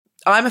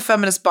I'm a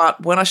feminist,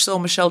 but when I saw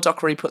Michelle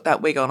Dockery put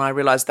that wig on, I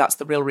realised that's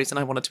the real reason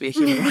I wanted to be a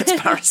human rights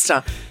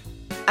barrister.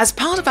 As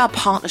part of our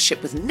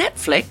partnership with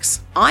Netflix,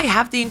 I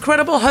have the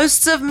incredible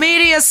hosts of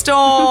Media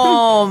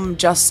Storm,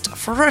 just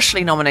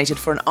freshly nominated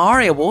for an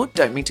ARIE Award.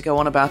 Don't mean to go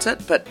on about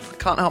it, but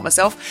can't help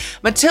myself.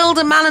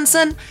 Matilda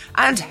Mallinson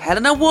and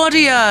Helena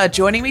Wardier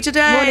joining me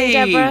today. Morning,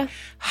 Deborah.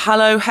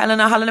 Hello,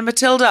 Helena. Hello,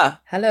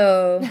 Matilda.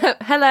 Hello.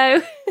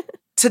 Hello.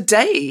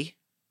 Today,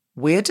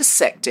 we're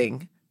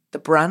dissecting the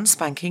brand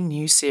spanking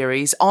new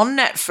series on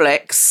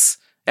Netflix.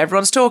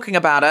 Everyone's talking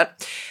about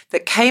it.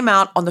 That came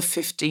out on the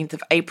 15th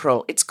of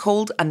April. It's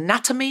called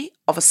Anatomy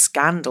of a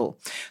Scandal.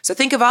 So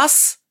think of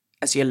us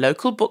as your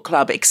local book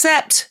club,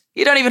 except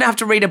you don't even have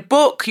to read a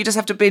book. You just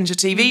have to binge a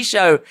TV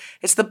show.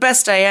 It's the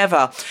best day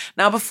ever.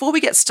 Now, before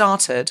we get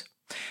started,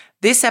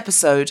 this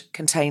episode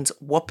contains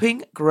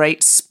whopping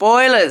great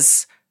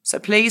spoilers. So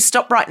please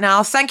stop right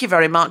now. Thank you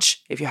very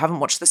much. If you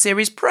haven't watched the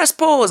series, press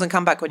pause and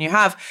come back when you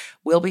have.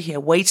 We'll be here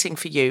waiting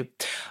for you.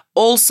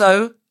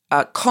 Also,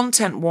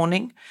 content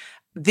warning.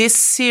 This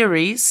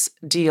series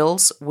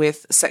deals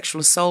with sexual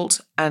assault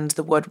and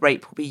the word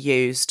rape will be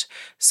used.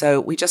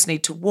 So we just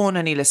need to warn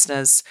any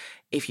listeners,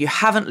 if you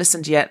haven't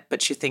listened yet,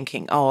 but you're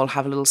thinking, oh, I'll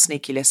have a little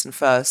sneaky listen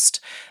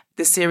first.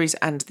 This series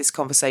and this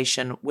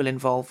conversation will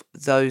involve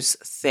those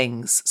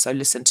things. So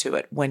listen to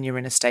it when you're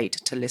in a state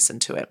to listen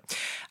to it.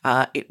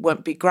 It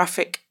won't be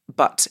graphic,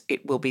 but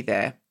it will be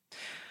there.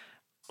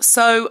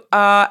 So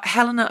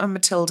Helena and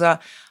Matilda,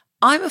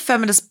 I'm a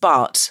feminist,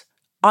 but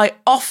I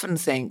often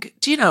think,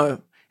 do you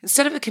know,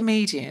 instead of a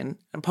comedian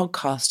and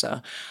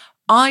podcaster,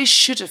 I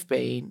should have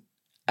been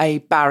a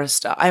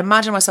barrister. I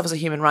imagine myself as a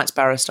human rights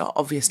barrister,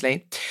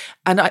 obviously,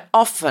 and I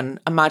often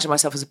imagine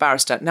myself as a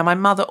barrister. Now, my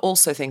mother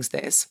also thinks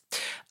this,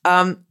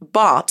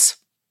 but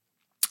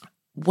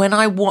when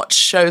I watch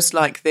shows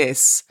like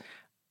this,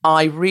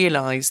 I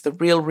realise the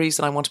real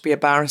reason I want to be a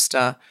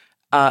barrister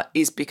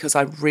is because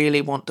I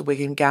really want the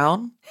wig and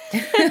gown.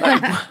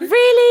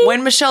 Really?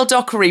 When Michelle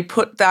Dockery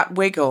put that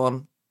wig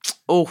on,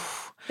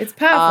 It's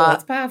powerful.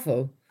 It's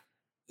powerful.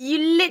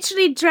 You're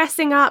literally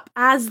dressing up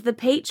as the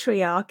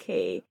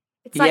patriarchy.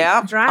 It's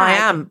like drag. I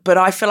am, but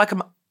I feel like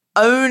I'm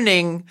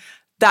owning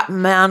that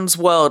man's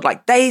world.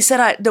 Like they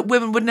said that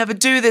women would never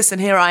do this,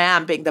 and here I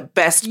am being the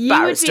best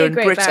barrister in Britain. You would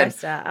be a great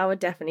barrister. I would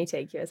definitely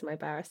take you as my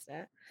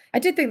barrister. I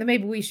did think that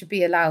maybe we should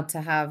be allowed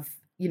to have,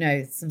 you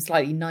know, some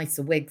slightly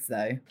nicer wigs,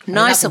 though.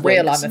 Nicer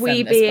wigs. I'm a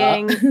We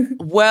feminist, being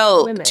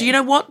well, women. do you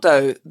know what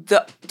though?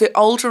 The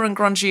older and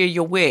grungier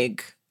your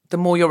wig, the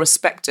more you're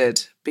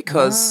respected,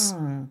 because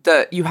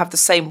you have the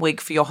same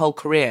wig for your whole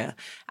career.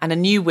 And a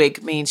new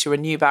wig means you're a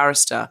new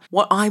barrister.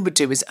 What I would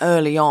do is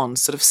early on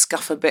sort of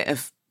scuff a bit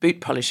of boot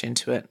polish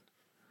into it.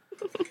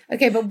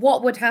 Okay, but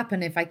what would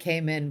happen if I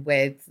came in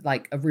with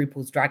like a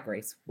RuPaul's Drag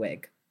Race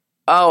wig?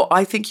 Oh,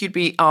 I think you'd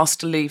be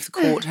asked to leave the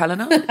court,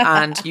 Helena,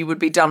 and you would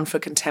be done for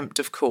contempt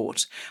of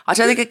court. I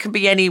don't think it can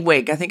be any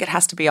wig. I think it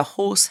has to be a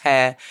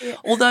horsehair. Yeah.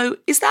 Although,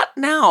 is that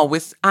now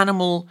with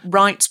animal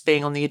rights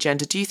being on the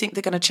agenda? Do you think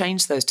they're going to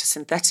change those to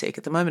synthetic?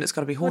 At the moment, it's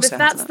got to be horsehair.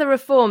 Well, if that's the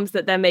reforms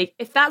that they're making,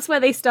 if that's where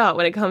they start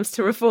when it comes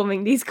to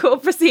reforming these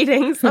court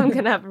proceedings, I'm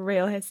going to have a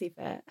real hissy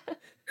fit.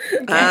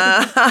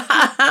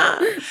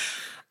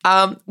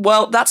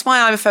 Well, that's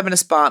why I'm a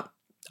feminist, but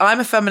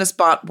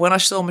when I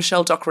saw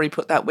Michelle Dockery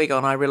put that wig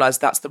on, I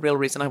realised that's the real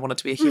reason I wanted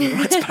to be a human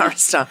rights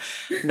barrister.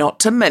 Not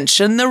to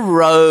mention the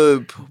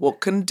robe,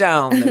 walking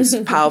down those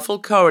powerful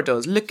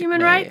corridors. Look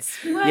human at me. Rights?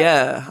 What?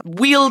 Yeah.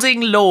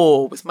 Wielding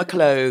law with my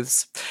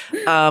clothes.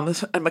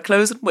 And my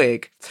clothes and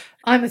wig.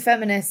 I'm a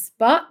feminist,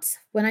 but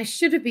when I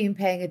should have been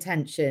paying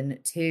attention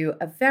to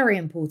a very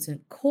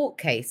important court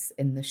case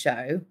in the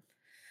show,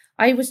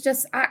 I was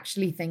just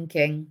actually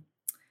thinking,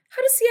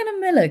 how does Sienna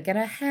Miller get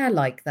her hair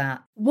like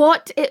that?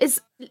 What?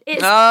 It's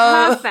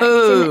perfect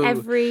in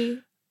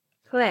every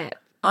clip.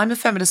 I'm a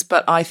feminist,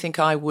 but I think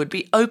I would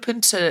be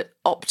open to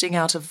opting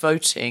out of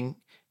voting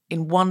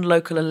in one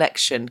local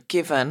election,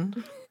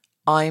 given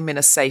I'm in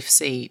a safe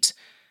seat.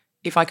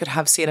 If I could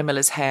have Sienna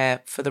Miller's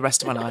hair for the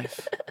rest of my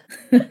life,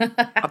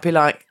 I'd be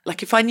like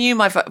if I knew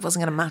my vote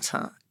wasn't going to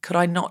matter, could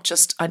I not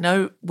just? I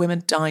know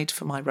women died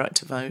for my right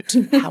to vote.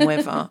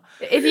 However,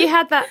 if you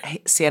had that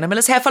Sienna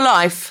Miller's hair for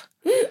life.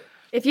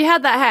 If you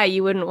had that hair,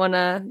 you wouldn't want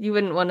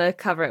to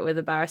cover it with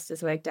a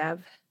barrister's wig,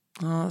 Deb.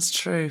 Oh, that's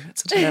true.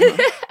 It's a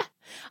dilemma.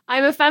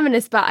 I'm a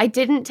feminist, but I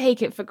didn't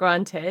take it for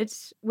granted,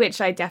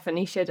 which I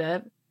definitely should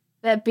have,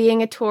 that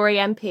being a Tory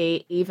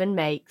MP even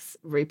makes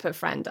Rupert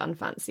Friend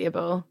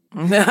unfanciable.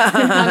 I'm a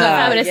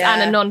feminist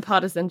and a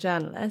non-partisan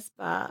journalist,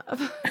 but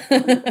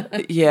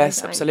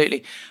yes,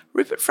 absolutely.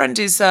 Rupert Friend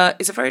is a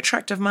very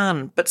attractive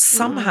man, but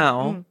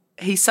somehow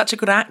he's such a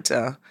good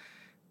actor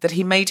that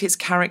he made his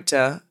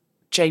character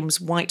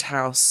James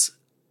Whitehouse,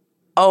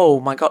 oh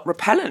my God,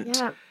 repellent.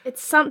 Yeah,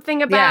 it's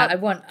something about. Yeah, I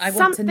want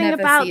to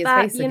never see his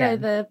face again. You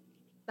know,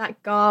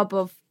 that garb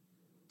of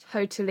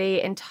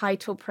totally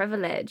entitled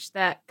privilege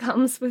that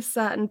comes with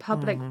certain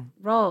public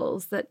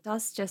roles that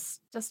does just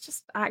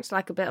act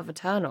like a bit of a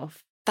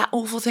turn-off. That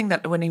awful thing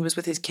that when he was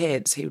with his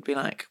kids, he would be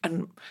like,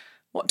 and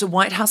What do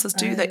White Houses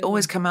do? They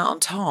always come out on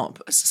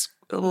top. It's just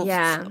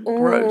Yeah.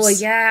 gross. Oh,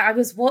 yeah. I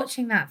was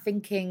watching that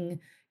thinking,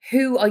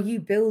 who are you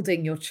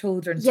building your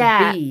children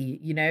Yeah. to be?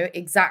 You know,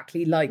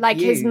 exactly like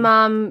you. His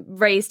mum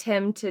raised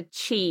him to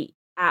cheat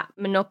at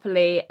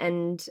Monopoly,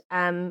 and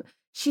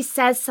she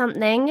says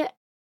something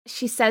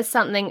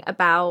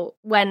about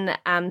when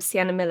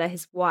Sienna Miller,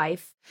 his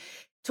wife,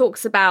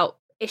 talks about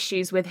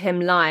issues with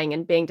him lying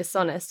and being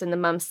dishonest, and the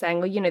mum's saying,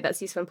 well, you know,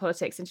 that's useful in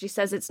politics, and she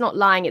says it's not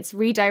lying, it's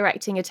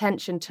redirecting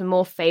attention to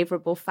more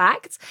favourable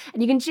facts.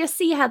 And you can just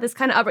see how this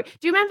kind of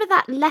do you remember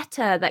that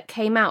letter that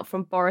came out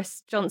from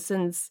Boris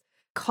Johnson's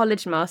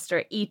college master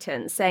at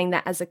Eton, saying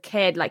that as a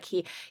kid, like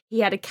he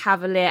had a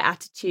cavalier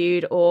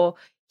attitude, or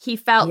he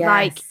felt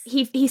like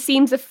he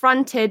seems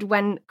affronted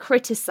when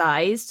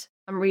criticised,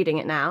 I'm reading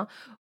it now,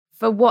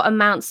 for what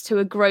amounts to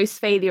a gross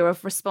failure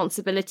of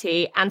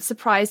responsibility, and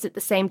surprised at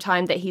the same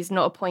time that he's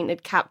not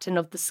appointed captain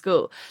of the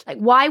school. Like,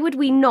 why would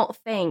we not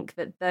think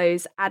that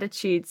those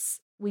attitudes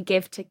we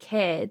give to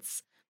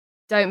kids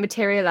don't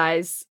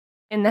materialise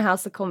in the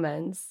House of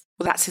Commons?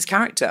 Well, that's his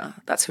character.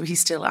 That's who he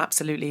still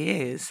absolutely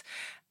is.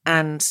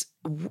 And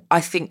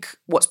I think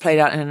what's played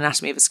out in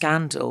Anatomy of a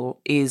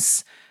Scandal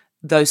is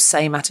those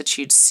same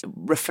attitudes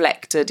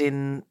reflected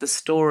in the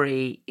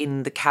story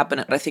in the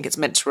cabinet. I think it's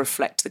meant to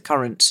reflect the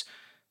current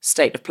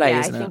state of play,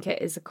 isn't it? I think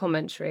it is a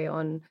commentary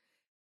on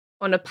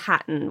a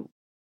pattern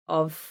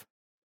of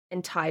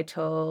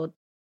entitled,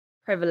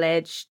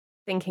 privileged,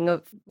 thinking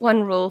of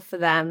one rule for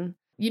them.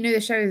 You know,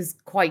 the show is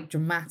quite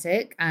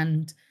dramatic,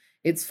 and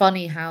it's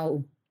funny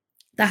how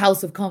the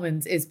House of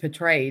Commons is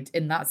portrayed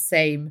in that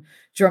same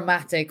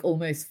dramatic,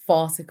 almost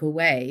farcical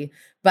way.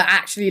 But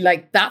actually,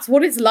 like, that's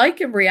what it's like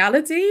in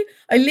reality.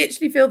 I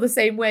literally feel the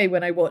same way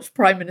when I watch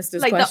Prime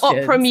Minister's Questions. Like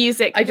the opera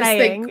music I just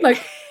playing. think,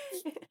 like,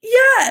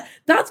 yeah,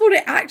 that's what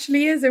it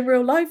actually is in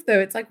real life, though.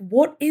 It's like,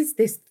 what is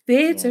this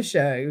theatre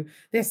show?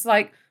 This,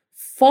 like,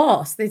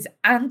 farce, this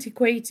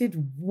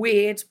antiquated,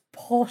 weird,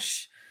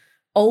 posh,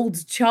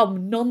 old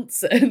chum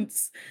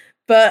nonsense.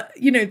 But,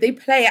 you know, they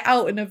play it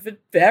out in a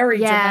very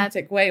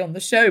dramatic way on the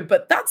show.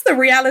 But that's the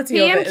reality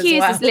of it as well.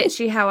 PMQs is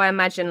literally how I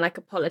imagine, like,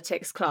 a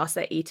politics class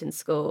at Eton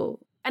School.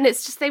 And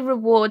it's just they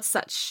reward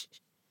such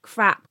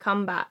crap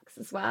comebacks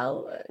as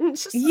well. And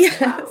it's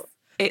just wow.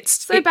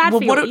 It's so bad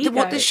for your ego.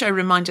 What this show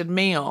reminded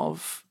me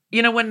of,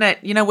 when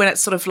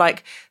it's sort of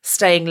like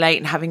staying late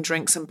and having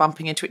drinks and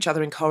bumping into each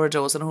other in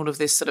corridors and all of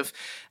this sort of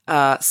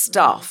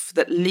stuff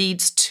that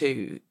leads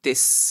to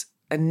this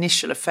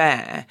initial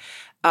affair.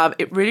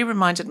 It really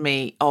reminded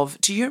me of,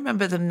 do you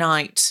remember the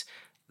night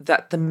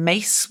that the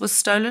mace was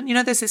stolen? You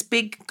know, there's this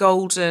big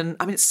golden,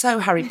 it's so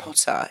Harry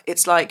Potter.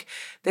 It's like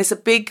there's a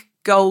big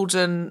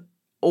golden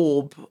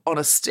orb on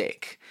a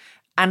stick.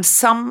 And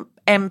some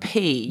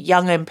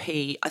young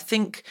MP, I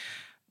think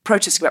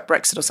protesting about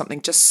Brexit or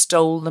something, just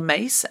stole the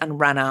mace and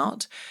ran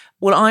out.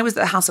 Well, I was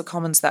at the House of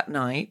Commons that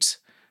night,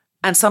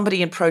 and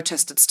somebody in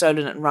protest had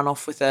stolen it and run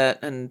off with it,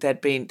 and there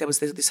was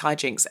this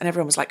hijinks, and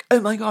everyone was like,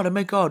 oh my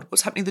God,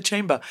 what's happening in the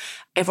chamber?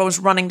 Everyone was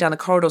running down the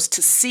corridors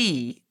to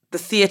see the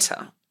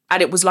theatre,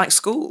 and it was like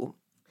school,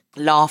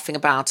 laughing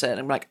about it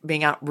and like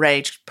being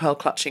outraged, pearl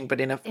clutching,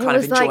 but in a kind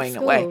of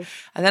enjoying way.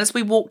 And then as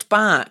we walked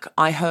back,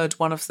 I heard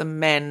one of the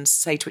men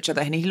say to each other,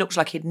 and he looked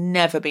like he'd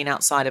never been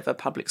outside of a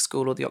public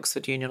school or the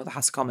Oxford Union or the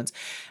House of Commons,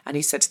 and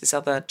he said to this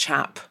other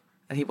chap,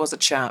 and he was a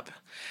chap,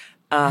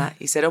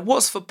 he said, oh,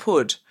 what's for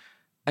pud?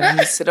 And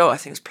he said, oh, I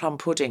think it's plum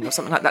pudding or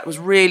something like that. It was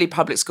really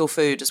public school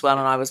food as well.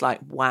 And I was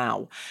like,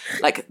 wow.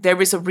 Like, there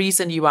is a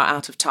reason you are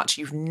out of touch.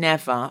 You've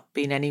never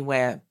been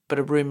anywhere but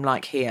a room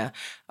like here,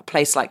 a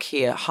place like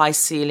here, high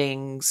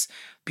ceilings,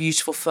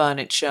 beautiful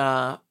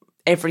furniture.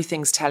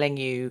 Everything's telling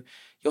you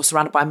you're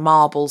surrounded by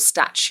marble,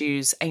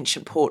 statues,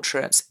 ancient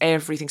portraits.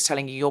 Everything's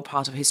telling you you're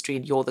part of history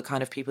and you're the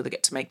kind of people that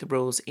get to make the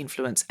rules,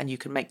 influence, and you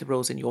can make the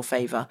rules in your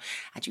favour.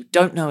 And you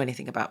don't know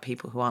anything about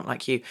people who aren't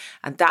like you.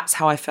 And that's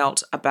how I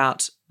felt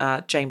about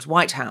James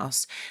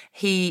Whitehouse.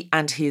 He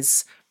and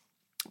his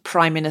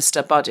Prime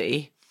Minister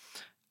buddy,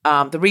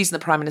 the reason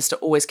the Prime Minister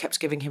always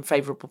kept giving him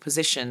favourable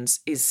positions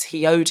is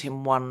he owed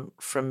him one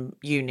from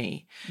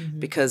uni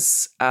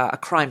because a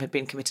crime had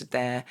been committed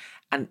there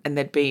and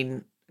there'd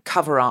been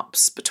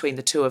cover-ups between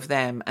the two of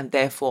them, and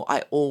therefore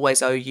I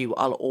always owe you,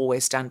 I'll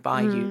always stand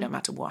by you no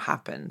matter what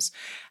happens.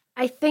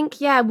 I think,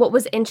 what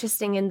was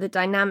interesting in the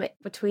dynamic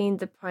between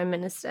the Prime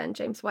Minister and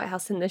James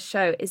Whitehouse in this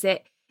show is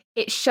it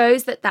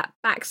shows that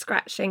back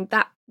scratching,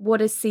 that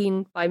what is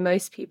seen by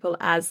most people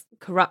as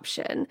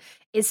corruption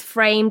is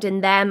framed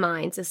in their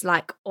minds as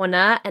like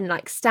honour and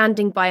like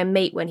standing by a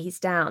mate when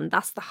he's down.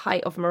 That's the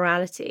height of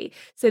morality.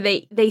 So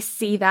they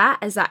see that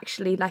as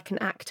actually like an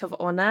act of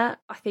honour.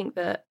 I think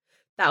that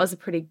was a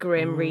pretty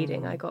grim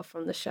reading I got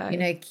from the show. You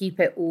know, keep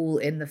it all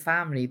in the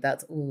family.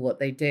 That's all what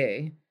they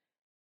do.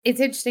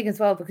 It's interesting as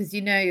well because, you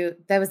know,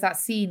 there was that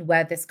scene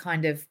where this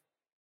kind of,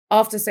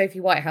 after Sophie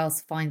Whitehouse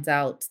finds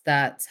out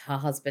that her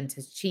husband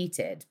has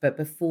cheated, but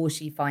before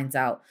she finds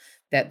out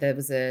that there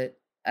was a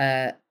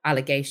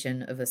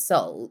allegation of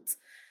assault,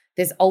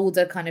 this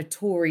older kind of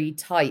Tory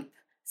type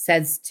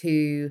says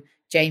to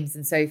James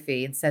and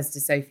Sophie and says to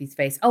Sophie's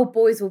face, oh,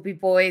 boys will be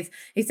boys.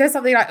 He says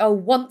something like, oh,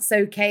 once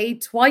okay,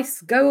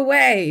 twice go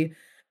away.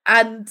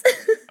 And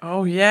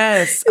oh,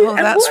 yes. Oh,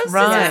 that's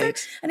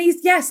right. And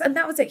and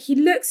that was it. He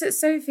looks at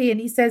Sophie and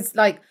he says,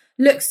 like,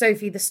 look,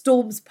 Sophie, the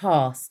storm's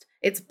past.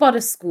 It's but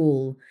a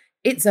school.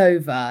 It's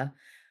over.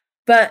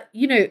 But,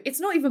 you know,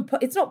 it's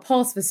not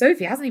past for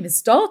Sophie. It hasn't even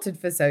started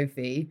for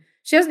Sophie.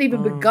 She hasn't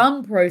even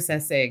begun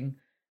processing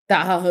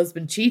that her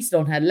husband cheated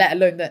on her, let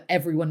alone that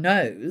everyone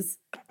knows.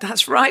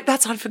 That's right.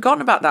 I'd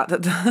forgotten about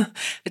that.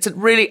 It's a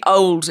really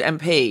old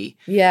MP.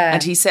 Yeah.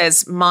 And he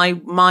says, my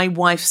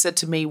wife said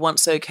to me,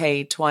 once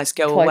okay, twice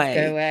go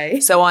away.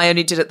 So I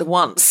only did it the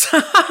once.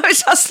 I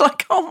was just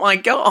like, oh my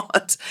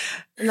God.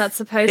 And that's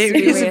supposed to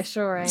be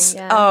reassuring.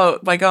 Yeah. Oh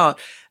my God.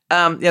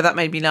 That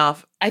made me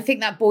laugh. I think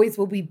that boys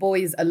will be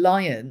boys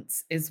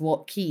alliance is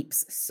what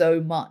keeps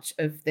so much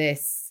of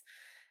this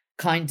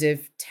kind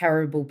of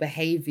terrible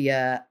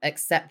behaviour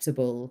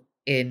acceptable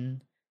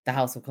in the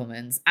House of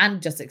Commons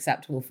and just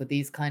acceptable for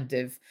these kind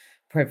of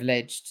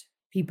privileged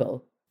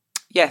people.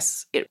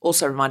 Yes, it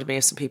also reminded me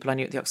of some people I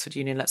knew at the Oxford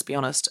Union, let's be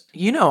honest.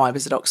 You know, I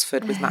was at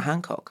Oxford with Matt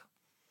Hancock.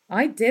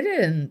 I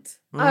didn't.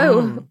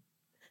 Oh,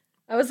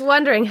 I was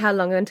wondering how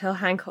long until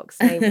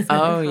Hancock's name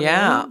was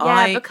yeah.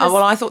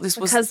 I thought this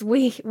was... Because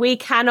we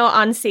cannot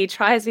unsee,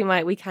 try as we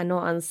might, we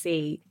cannot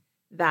unsee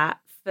that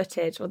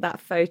footage or that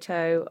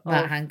photo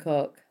Matt of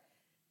Hancock.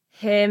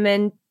 Him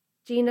and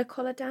Gina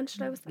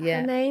Coladangelo, was that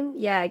her name?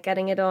 Yeah,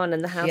 getting it on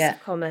in the House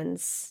of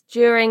Commons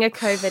during a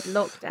COVID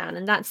lockdown.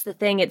 And that's the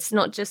thing. It's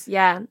not just,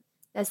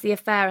 there's the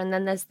affair and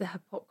then there's the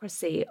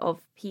hypocrisy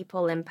of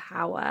people in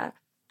power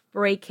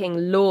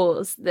breaking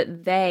laws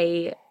that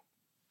they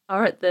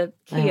are at the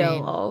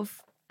keel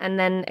of and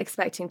then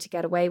expecting to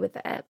get away with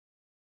it.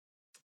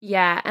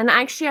 Yeah, and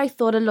actually I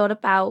thought a lot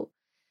about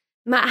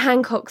Matt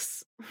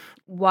Hancock's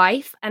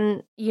wife,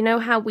 and you know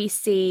how we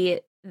see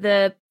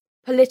the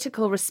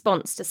political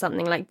response to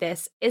something like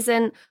this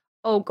isn't,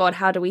 oh God,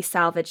 how do we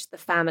salvage the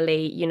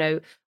family? You know,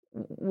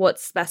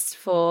 what's best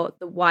for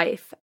the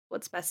wife?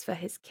 What's best for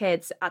his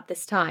kids at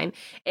this time?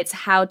 It's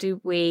how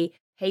do we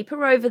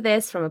paper over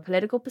this from a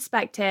political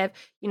perspective?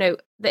 You know,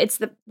 it's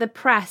the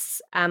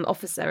press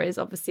officer is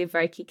obviously a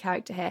very key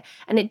character here.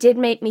 And it did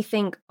make me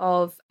think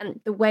of and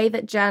the way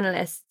that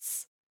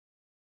journalists,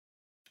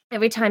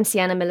 every time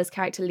Sienna Miller's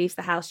character leaves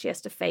the house, she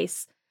has to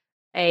face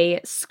a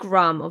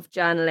scrum of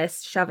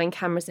journalists shoving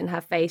cameras in her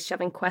face,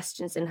 shoving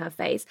questions in her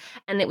face.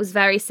 And it was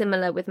very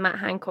similar with Matt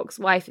Hancock's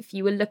wife. If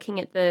you were looking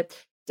at the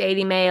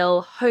Daily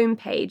Mail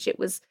homepage, it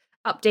was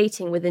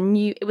updating with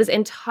it was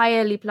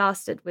entirely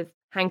plastered with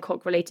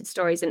Hancock-related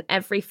stories. And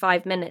every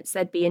 5 minutes,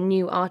 there'd be a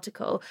new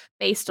article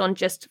based on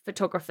just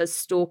photographers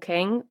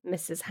stalking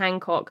Mrs.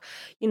 Hancock.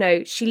 You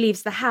know, she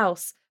leaves the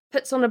house,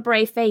 puts on a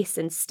brave face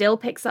and still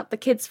picks up the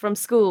kids from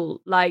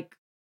school like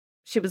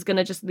she was going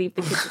to just leave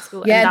the kids at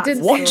school.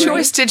 What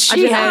choice did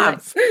she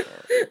have?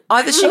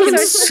 Either she can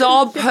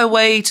sob her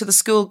way to the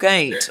school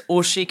gate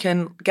or she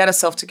can get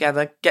herself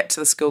together, get to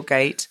the school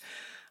gate.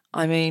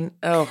 I mean,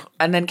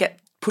 and then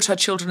put her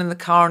children in the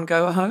car and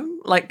go home.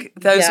 Like,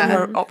 those are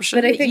her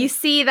options. But I think you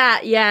see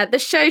that, the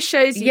show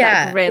shows you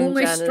that grim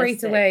almost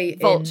straight away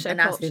in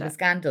Anatomy of a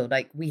Scandal.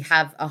 Like, we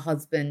have a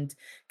husband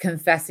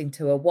confessing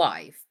to a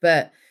wife,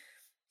 but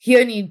he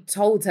only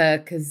told her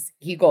because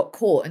he got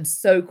caught. And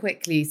so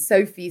quickly,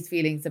 Sophie's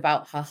feelings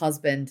about her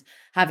husband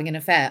having an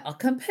affair are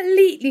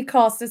completely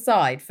cast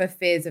aside for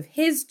fears of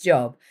his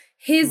job,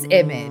 his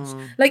image.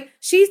 Like,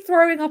 she's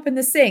throwing up in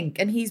the sink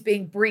and he's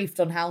being briefed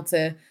on how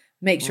to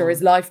make sure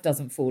his life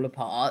doesn't fall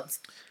apart.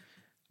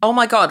 Oh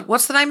my God,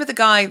 what's the name of the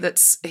guy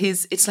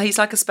he's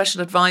like a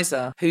special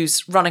advisor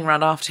who's running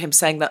around after him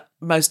saying that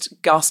most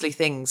ghastly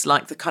things,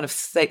 like the kind of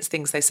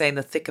things they say in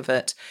the thick of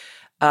it,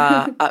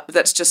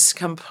 that's just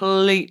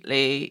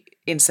completely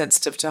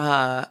insensitive to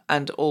her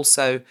and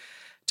also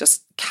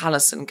just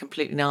callous and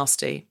completely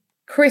nasty.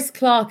 Chris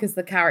Clark is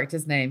the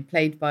character's name,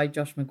 played by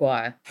Josh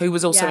Maguire, who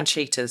was also in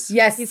Cheaters.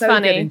 Yes, he's so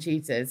funny. Good in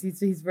Cheaters.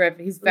 He's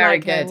very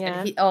good.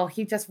 And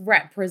he just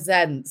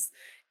represents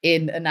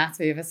in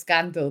Anatomy of a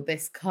Scandal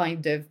this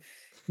kind of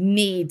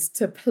need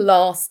to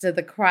plaster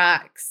the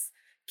cracks,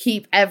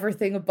 keep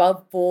everything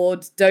above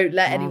board, don't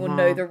let anyone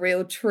know the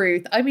real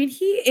truth. I mean,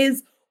 he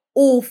is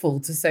awful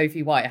to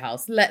Sophie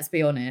Whitehouse, let's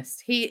be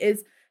honest. He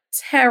is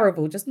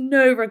terrible, just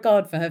no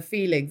regard for her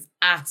feelings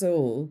at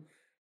all.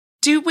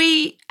 Do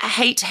we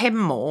hate him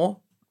more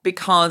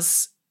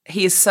because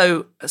he is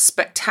so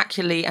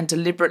spectacularly and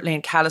deliberately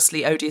and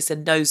callously odious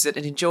and knows it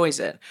and enjoys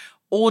it?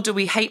 Or do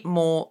we hate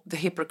more the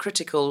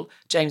hypocritical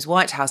James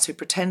Whitehouse who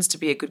pretends to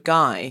be a good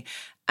guy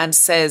and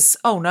says,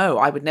 oh no,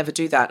 I would never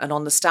do that, and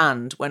on the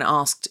stand when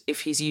asked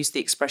if he's used the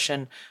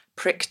expression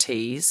prick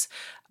tease,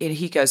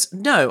 he goes,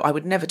 no, I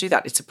would never do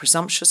that. It's a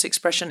presumptuous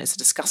expression. It's a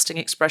disgusting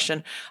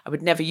expression. I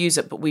would never use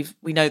it, but we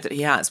know that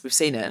he has. We've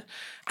seen it.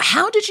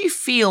 How did you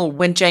feel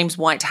when James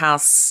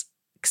Whitehouse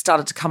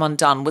started to come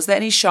undone? Was there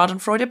any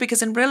schadenfreude?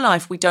 Because in real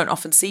life, we don't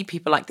often see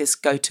people like this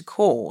go to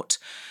court.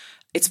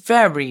 it's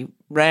very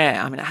rare.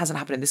 I mean, it hasn't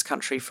happened in this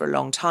country for a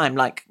long time.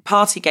 Like,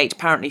 Partygate,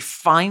 apparently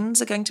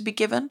fines are going to be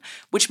given,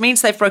 which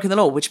means they've broken the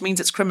law, which means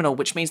it's criminal,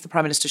 which means the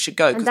Prime Minister should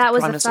go, because the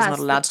Prime Minister's not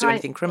allowed to do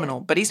anything criminal,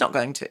 but he's not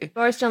going to.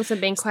 Boris Johnson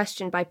being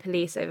questioned by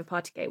police over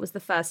Partygate was the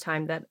first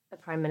time that a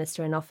Prime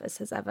Minister in office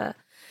has ever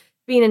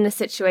been in a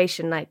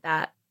situation like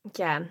that.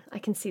 Yeah, I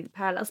can see the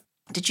parallels.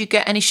 Did you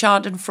get any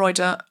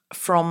Schadenfreude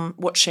from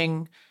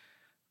watching...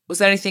 Was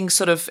there anything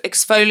sort of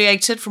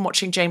exfoliated from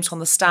watching James on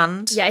the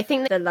stand? Yeah, I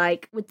think that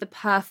like with the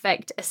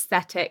perfect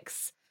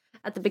aesthetics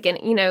at the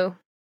beginning, you know,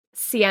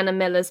 Sienna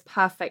Miller's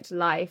perfect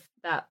life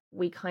that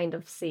we kind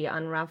of see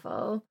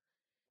unravel.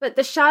 But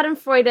the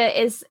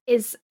Schadenfreude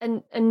is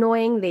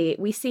annoyingly,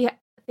 we see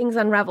things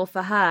unravel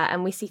for her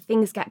and we see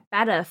things get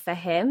better for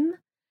him.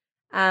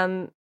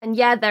 And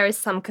yeah, there is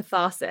some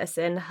catharsis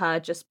in her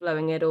just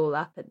blowing it all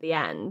up at the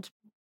end.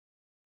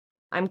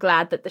 I'm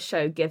glad that the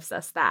show gives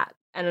us that.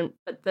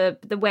 But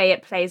the way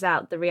it plays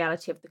out, the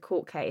reality of the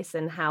court case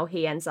and how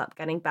he ends up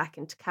getting back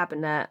into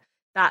cabinet,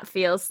 that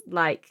feels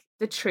like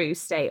the true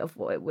state of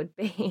what it would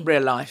be.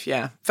 Real life,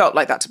 yeah. Felt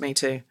like that to me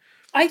too.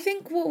 I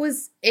think what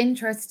was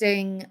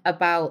interesting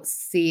about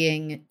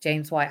seeing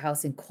James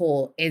Whitehouse in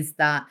court is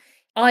that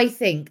I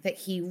think that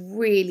he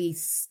really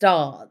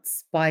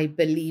starts by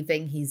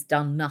believing he's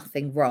done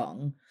nothing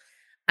wrong.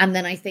 And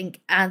then I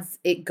think as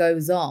it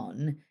goes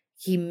on,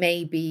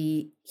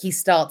 he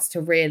starts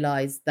to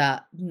realize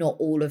that not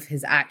all of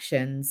his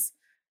actions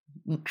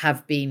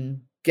have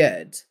been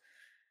good.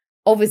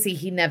 Obviously,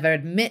 he never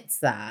admits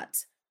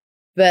that,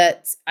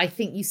 but I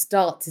think you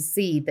start to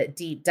see that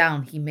deep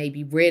down he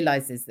maybe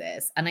realizes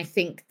this. And I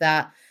think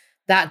that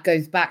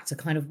goes back to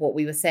kind of what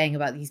we were saying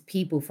about these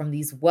people from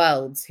these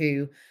worlds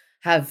who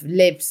have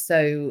lived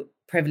so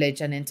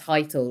privileged and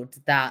entitled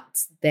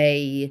that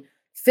they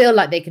feel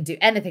like they can do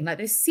anything. Like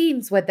those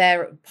scenes where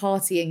they're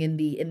partying in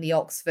the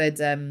Oxford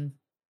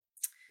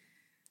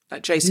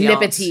like JC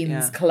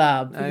Libertines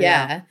Club. Oh,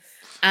 yeah.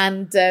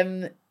 And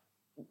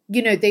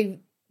you know,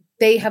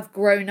 they have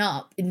grown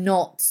up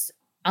not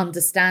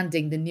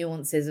understanding the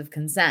nuances of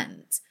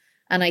consent.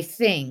 And I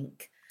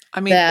think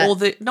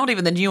not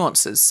even the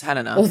nuances,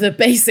 Helena. Or the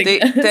basic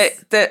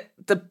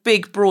the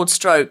big broad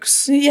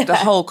strokes, the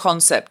whole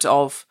concept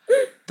of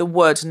the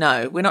word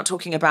no. We're not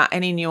talking about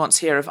any nuance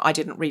here of I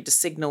didn't read the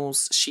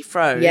signals she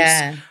froze.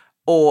 Yeah.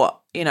 Or,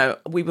 you know,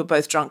 we were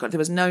both drunk. There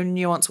was no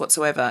nuance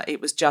whatsoever.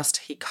 It was just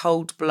he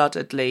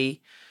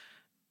cold-bloodedly,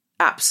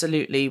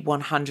 absolutely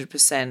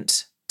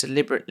 100%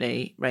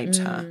 deliberately raped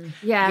her.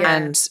 Yeah.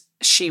 And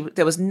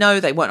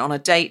they weren't on a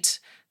date.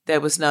 There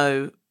was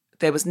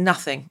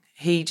nothing.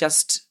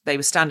 They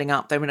were standing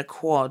up. They were in a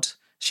quad.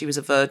 She was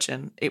a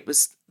virgin. It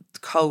was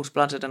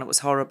cold-blooded and it was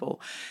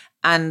horrible.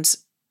 And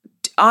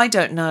I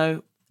don't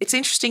know. It's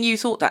interesting you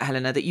thought that,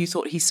 Helena, that you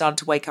thought he started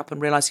to wake up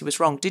and realise he was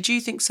wrong. Did you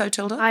think so,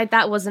 Tilda?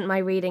 That wasn't my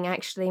reading,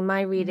 actually.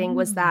 My reading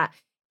was that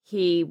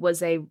he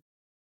was a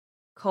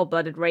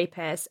cold-blooded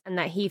rapist and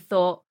that he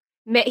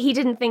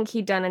didn't think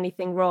he'd done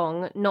anything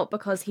wrong, not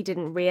because he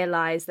didn't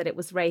realise that it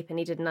was rape and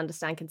he didn't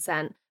understand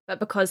consent, but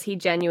because he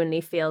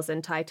genuinely feels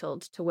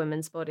entitled to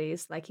women's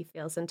bodies, like he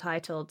feels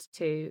entitled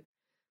to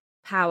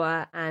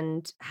power,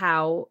 and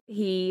how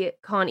he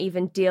can't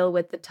even deal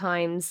with the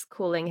Times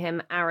calling him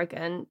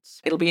arrogant.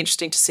 It'll be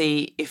interesting to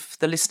see if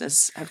the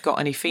listeners have got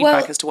any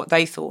feedback as to what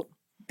they thought.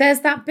 There's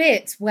that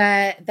bit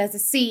where there's a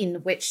scene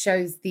which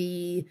shows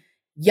the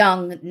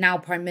young, now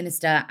Prime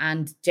Minister,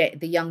 and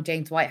the young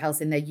James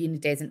Whitehouse in their uni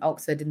days in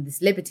Oxford in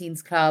this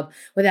Libertines Club,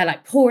 where they're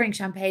like pouring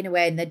champagne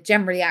away and they're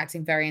generally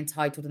acting very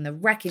entitled and they're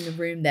wrecking the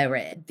room they're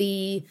in.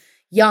 The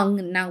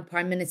young, now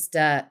Prime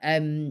Minister,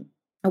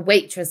 a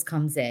waitress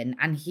comes in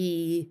and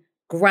he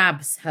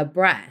grabs her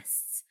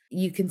breasts.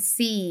 You can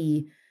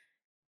see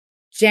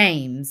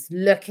James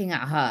looking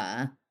at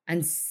her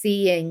and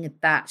seeing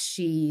that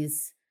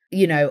she's,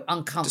 you know,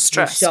 uncomfortable,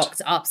 distressed,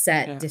 shocked,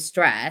 upset,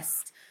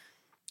 distressed.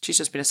 She's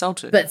just been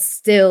assaulted. But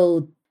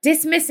still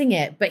dismissing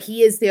it. But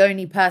he is the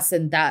only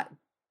person that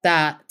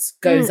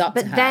goes up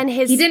to her. But then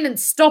he didn't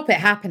stop it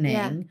happening.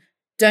 Yeah.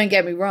 Don't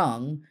get me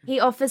wrong. He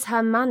offers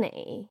her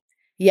money.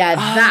 Yeah,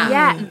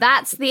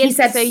 that's the... He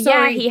said,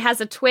 he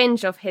has a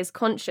twinge of his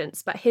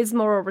conscience, but his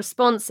moral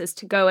response is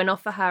to go and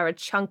offer her a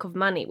chunk of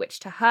money, which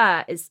to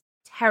her is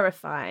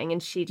terrifying,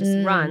 and she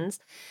just runs.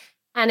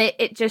 And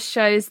it just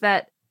shows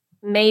that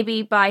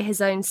maybe by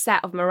his own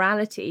set of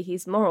morality,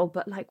 he's moral,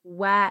 but like,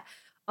 where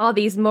are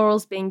these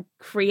morals being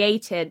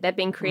created? They're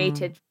being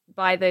created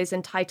by those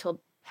entitled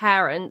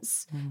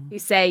parents who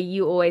say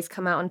you always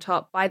come out on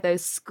top, by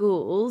those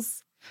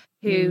schools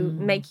who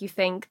make you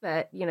think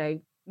that, you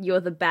know,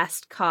 you're the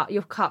best cut,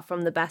 you're cut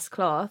from the best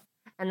cloth.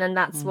 And then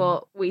that's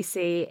what we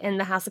see in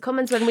the House of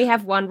Commons when we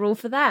have one rule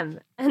for them.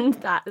 And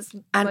that is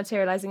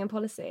materialising in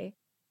policy.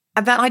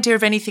 And that idea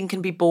of anything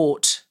can be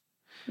bought.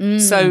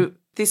 So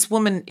this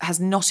woman has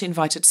not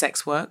invited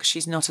sex work.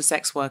 She's not a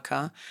sex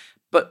worker.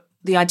 But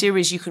the idea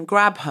is you can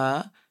grab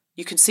her,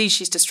 you can see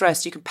she's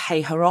distressed, you can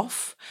pay her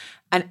off,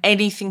 and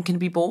anything can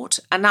be bought.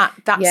 And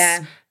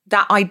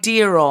that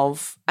idea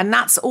of, and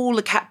that's all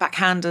the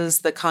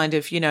backhanders, the kind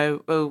of,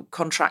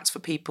 contracts for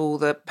people,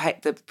 the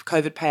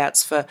COVID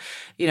payouts for,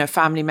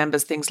 family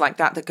members, things like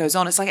that goes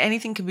on. It's like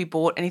anything can be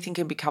bought, anything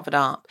can be covered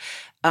up.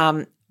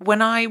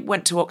 When I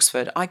went to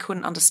Oxford, I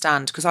couldn't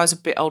understand, because I was a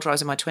bit older, I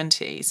was in my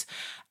 20s,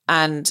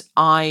 and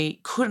I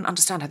couldn't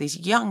understand how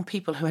these young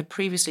people who had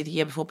previously, the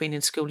year before, been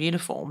in school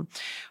uniform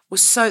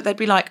they'd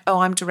be like, oh,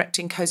 I'm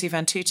directing Così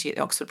fan tutte at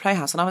the Oxford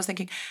Playhouse. And I was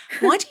thinking,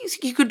 why do you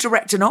think you could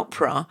direct an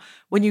opera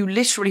when you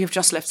literally have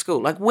just left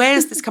school? Like,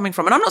 where's this coming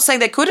from? And I'm not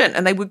saying they couldn't,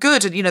 and they were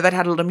good, and, they'd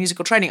had a lot of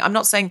musical training. I'm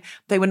not saying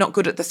they were not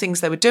good at the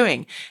things they were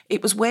doing.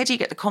 It was, where do you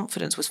get the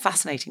confidence, was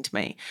fascinating to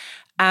me.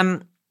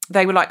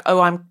 They were like,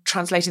 oh, I'm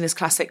translating this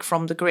classic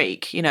from the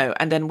Greek,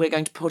 and then we're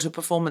going to put a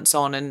performance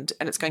on and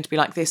it's going to be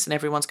like this, and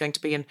everyone's going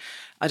to be in,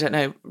 I don't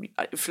know,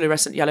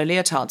 fluorescent yellow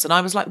leotards. And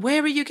I was like,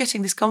 where are you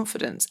getting this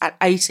confidence at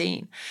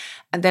 18?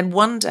 And then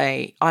one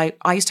day, I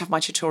used to have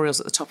my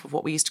tutorials at the top of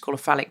what we used to call a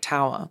phallic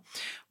tower,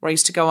 where I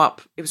used to go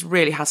up. It was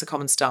really House of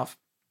Commons stuff.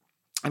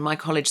 In my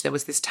college, there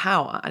was this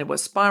tower, and it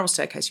was a spiral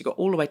staircase. You got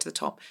all the way to the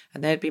top,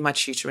 and there'd be my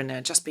tutor in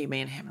there, just be me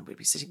and him, and we'd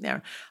be sitting there,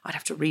 and I'd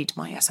have to read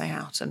my essay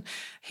out, and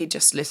he'd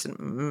just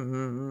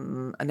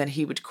listen, and then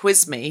he would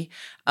quiz me,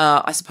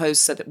 I suppose,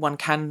 so that one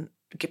can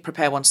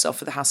prepare oneself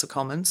for the House of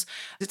Commons.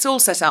 It's all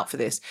set out for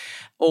this,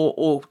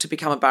 or to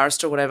become a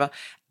barrister or whatever.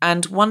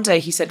 And one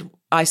day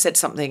I said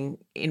something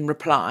in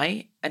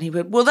reply, and he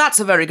went, well, that's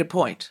a very good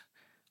point.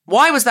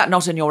 Why was that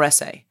not in your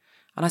essay?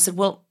 And I said,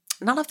 well,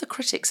 none of the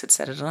critics had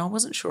said it, and I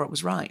wasn't sure it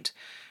was right.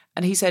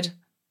 And he said,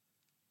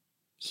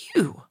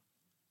 you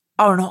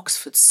are an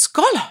Oxford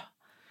scholar.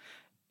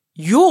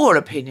 Your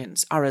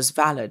opinions are as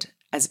valid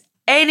as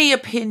any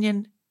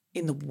opinion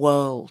in the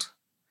world.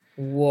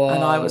 Whoa.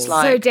 And I was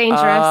like, so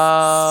dangerous.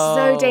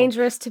 So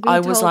dangerous to be told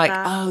I was like,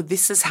 that. oh,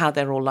 this is how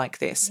they're all like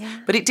this. Yeah.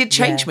 But it did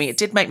change me. It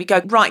did make me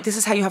go, right, this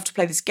is how you have to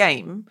play this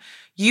game.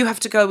 You have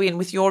to go in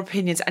with your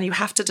opinions, and you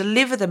have to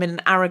deliver them in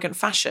an arrogant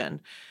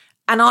fashion.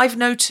 And I've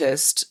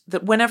noticed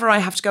that whenever I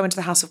have to go into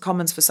the House of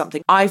Commons for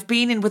something, I've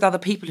been in with other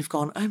people who've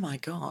gone, oh my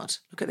God,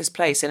 look at this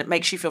place. And it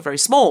makes you feel very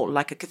small,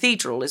 like a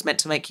cathedral is meant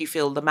to make you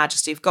feel the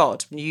majesty of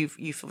God. And you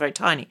feel very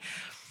tiny.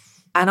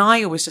 And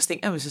I always just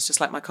think, oh, this is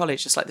just like my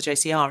college, just like the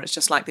JCR. It's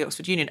just like the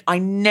Oxford Union. I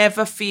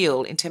never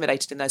feel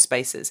intimidated in those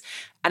spaces.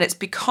 And it's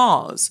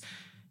because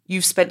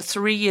you've spent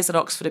 3 years at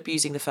Oxford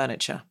abusing the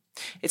furniture.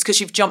 It's because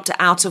you've jumped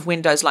out of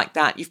windows like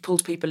that. You've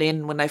pulled people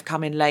in when they've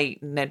come in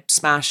late and they're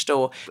smashed,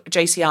 or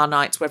JCR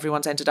nights where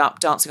everyone's ended up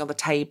dancing on the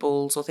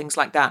tables or things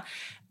like that.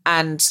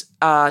 And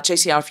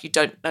JCR, if you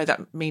don't know,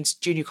 that means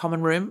Junior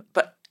Common Room.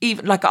 But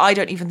even I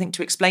don't even think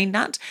to explain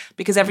that,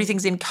 because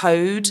everything's in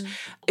code.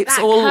 It's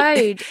that all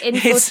code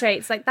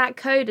infiltrates. Like, that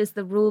code is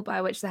the rule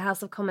by which the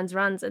House of Commons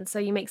runs. And so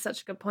you make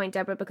such a good point,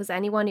 Deborah, because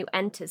anyone who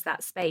enters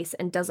that space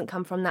and doesn't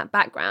come from that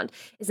background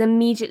is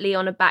immediately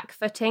on a back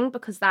footing,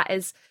 because that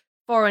is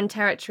foreign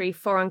territory,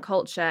 foreign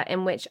culture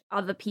in which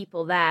other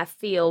people there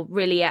feel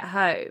really at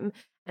home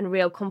and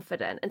real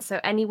confident. And so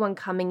anyone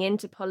coming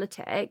into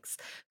politics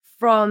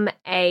from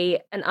an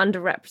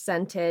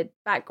underrepresented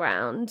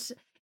background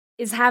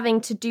is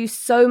having to do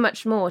so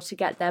much more to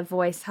get their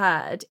voice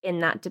heard in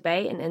that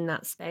debate and in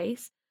that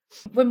space.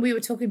 When we were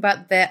talking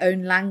about their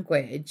own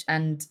language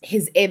and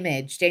his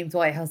image, James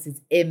Whitehouse's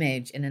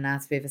image in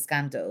Anatomy of a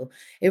Scandal,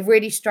 it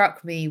really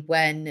struck me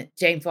when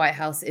James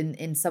Whitehouse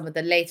in some of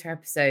the later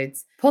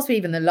episodes, possibly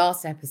even the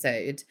last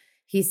episode,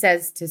 he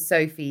says to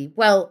Sophie,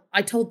 well,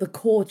 I told the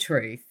core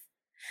truth.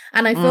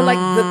 And I feel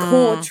like the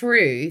core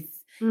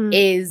truth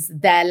is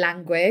their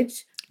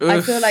language. Oof.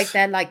 I feel like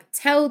they're like,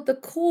 tell the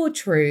core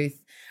truth.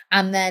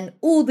 And then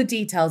all the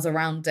details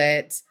around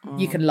it,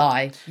 you can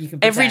lie. You can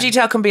pretend. Every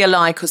detail can be a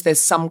lie because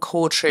there's some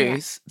core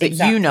truth that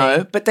you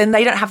know, but then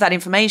they don't have that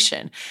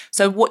information.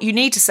 So what you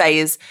need to say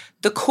is,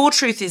 the core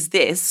truth is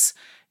this.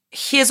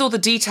 Here's all the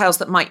details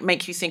that might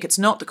make you think it's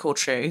not the core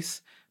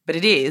truth, but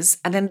it is.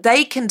 And then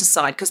they can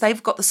decide, because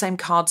they've got the same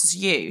cards as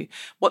you.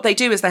 What they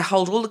do is they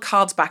hold all the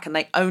cards back and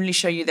they only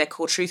show you their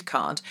core truth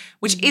card,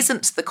 which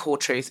isn't the core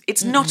truth.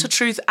 It's not a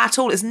truth at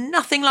all. It's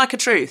nothing like a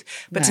truth.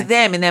 But to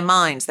them, in their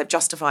minds, they've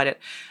justified it.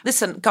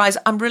 Listen, guys,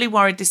 I'm really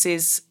worried this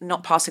is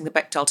not passing the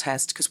Bechdel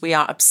test, because we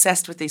are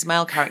obsessed with these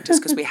male characters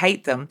because we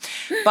hate them.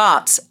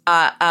 But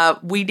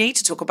we need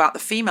to talk about the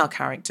female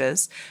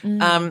characters.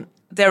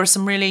 There are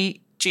some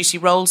really juicy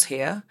roles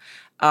here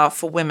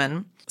for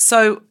women.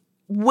 So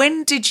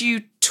when did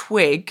you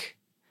twig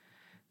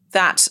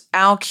that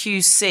our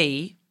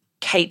QC,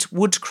 Kate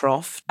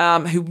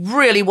Woodcroft, who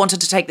really wanted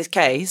to take this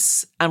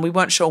case, and we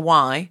weren't sure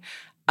why,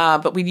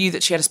 but we knew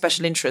that she had a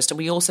special interest, and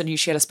we also knew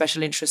she had a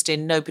special interest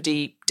in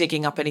nobody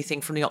digging up anything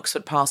from the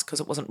Oxford past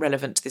because it wasn't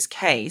relevant to this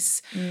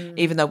case,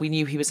 even though we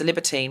knew he was a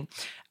libertine,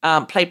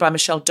 played by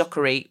Michelle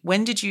Dockery.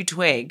 When did you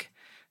twig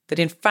that,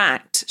 in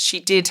fact,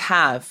 she did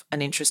have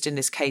an interest in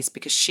this case,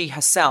 because she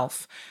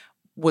herself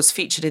was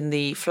featured in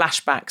the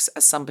flashbacks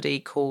as somebody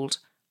called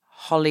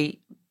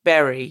Holly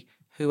Berry,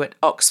 who at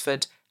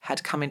Oxford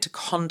had come into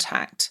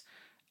contact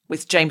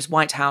with James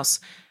Whitehouse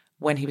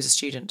when he was a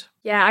student.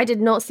 Yeah, I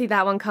did not see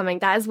that one coming.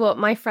 That is what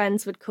my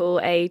friends would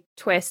call a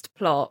twist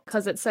plot,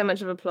 because it's so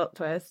much of a plot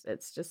twist.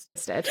 It's just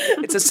twisted.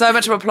 It's so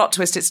much of a plot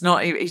twist. It's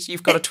not.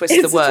 You've got to twist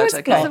the word. Twist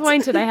Okay. plot.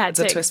 Disappointed I had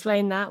to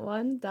explain that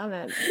one. Damn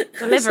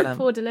it.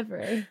 Poor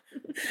delivery.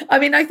 I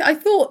mean, I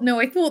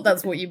thought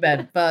that's what you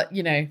meant, but,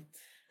 you know,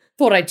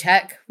 thought I'd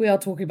check. We are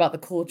talking about the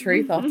core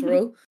truth after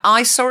all.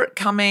 I saw it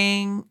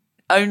coming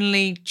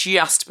only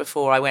just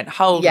before I went,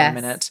 hold on a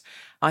minute.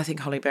 I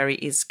think Holly Berry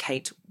is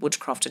Kate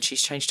Woodcroft, and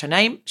she's changed her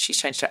name, she's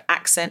changed her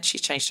accent,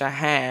 she's changed her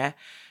hair,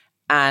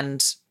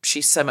 and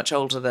she's so much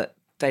older that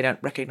they don't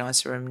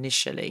recognise her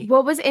initially.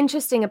 What was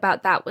interesting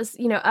about that was,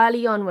 you know,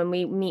 early on when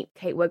we meet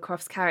Kate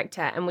Woodcroft's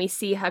character and we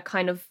see her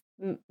kind of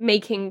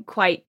making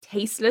quite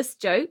tasteless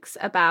jokes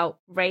about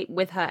rape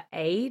with her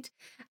aide,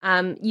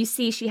 you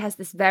see she has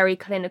this very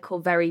clinical,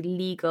 very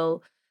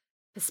legal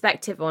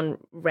perspective on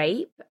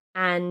rape,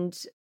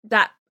 and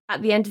that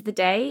at the end of the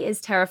day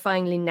is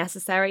terrifyingly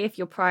necessary. If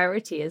your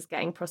priority is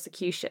getting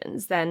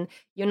prosecutions, then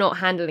you're not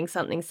handling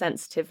something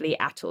sensitively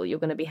at all. You're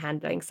going to be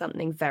handling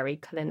something very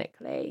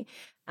clinically.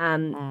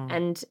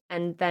 And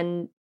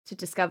then to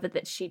discover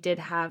that she did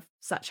have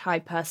such high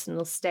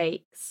personal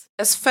stakes.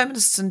 As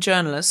feminists and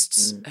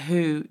journalists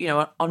who, you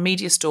know, on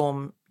Media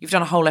Storm, you've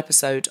done a whole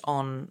episode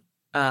on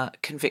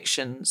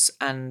convictions,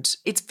 and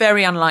it's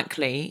very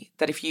unlikely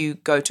that if you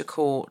go to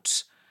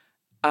court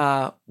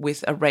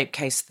with a rape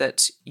case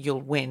that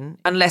you'll win,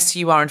 unless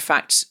you are in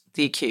fact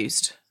the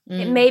accused.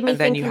 It made me and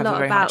then think you a have a lot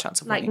very high about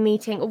chance of like winning.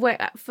 meeting,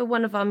 for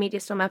one of our Media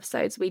Storm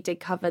episodes, we did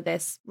cover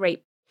this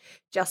rape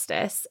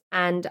justice,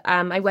 and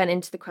I went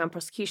into the Crown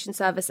Prosecution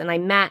Service and I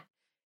met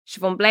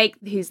Siobhan Blake,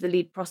 who's the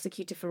lead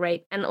prosecutor for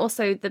rape, and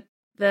also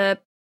the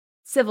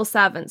civil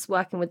servants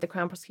working with the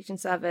Crown Prosecution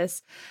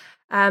Service.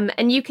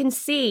 And you can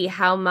see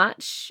how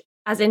much,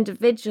 as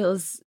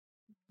individuals,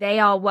 they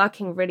are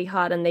working really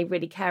hard and they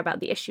really care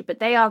about the issue, but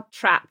they are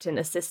trapped in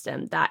a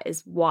system that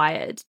is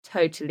wired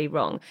totally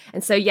wrong.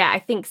 And so, yeah, I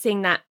think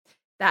seeing that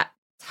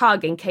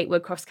tug in Kate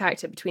Woodcroft's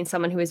character between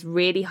someone who is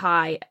really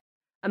high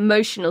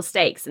emotional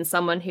stakes and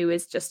someone who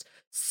is just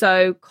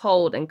so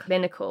cold and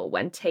clinical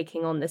when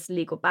taking on this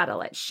legal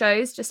battle, it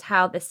shows just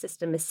how this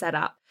system is set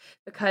up.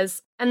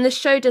 And the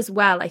show does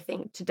well, I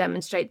think, to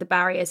demonstrate the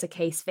barriers a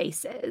case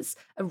faces,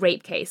 a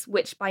rape case,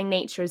 which by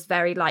nature is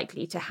very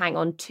likely to hang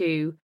on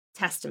to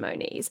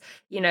testimonies,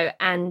 you know,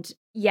 and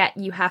yet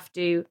you have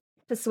to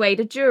persuade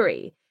a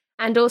jury.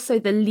 And also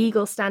the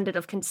legal standard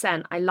of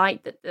consent. I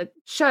like that the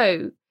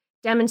show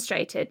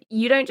demonstrated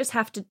you don't just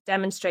have to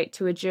demonstrate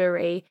to a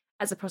jury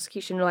as a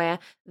prosecution lawyer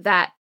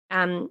that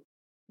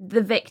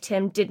the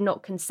victim did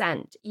not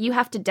consent. You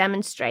have to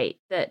demonstrate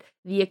that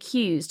the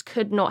accused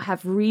could not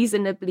have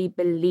reasonably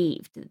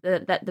believed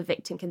that the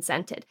victim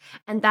consented.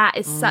 And that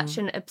is such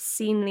an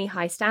obscenely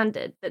high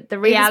standard that the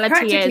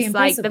reality is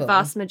like the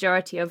vast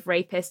majority of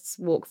rapists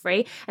walk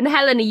free. And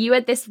Helena, you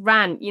had this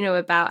rant, you know,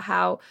 about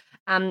how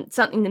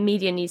something the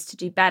media needs to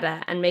do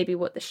better, and maybe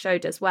what the show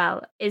does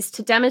well, is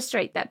to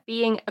demonstrate that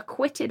being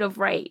acquitted of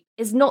rape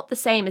is not the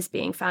same as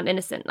being found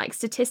innocent. Like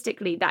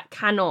statistically, that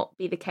cannot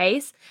be the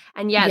case.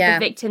 And yet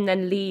the victim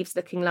then leaves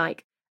looking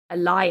like a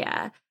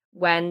liar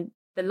when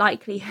the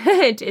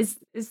likelihood is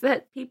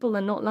that people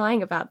are not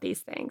lying about these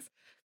things.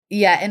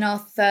 Yeah, in our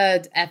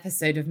third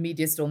episode of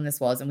Media Storm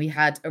this was, and we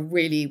had a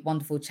really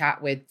wonderful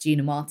chat with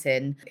Gina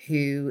Martin,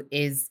 who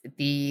is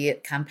the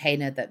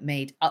campaigner that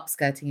made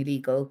upskirting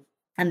illegal,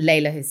 and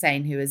Layla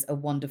Hussein, who is a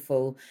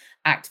wonderful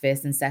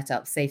activist and set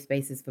up safe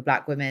spaces for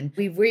Black women.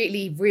 We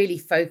really, really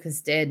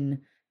focused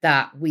in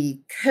that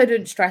we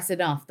couldn't stress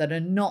enough that a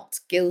not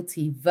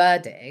guilty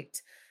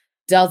verdict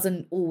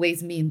doesn't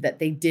always mean that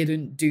they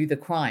didn't do the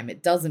crime.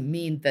 It doesn't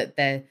mean that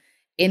they're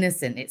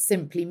innocent. It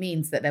simply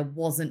means that there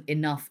wasn't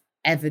enough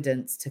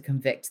evidence to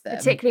convict them.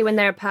 Particularly when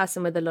they're a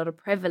person with a lot of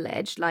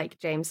privilege, like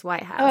James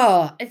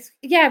Whitehouse.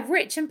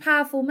 Rich and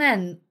powerful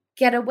men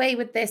get away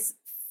with this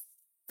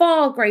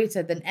far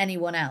greater than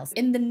anyone else.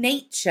 In the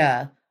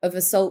nature of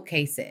assault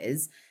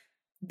cases,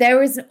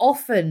 there is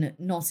often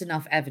not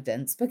enough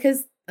evidence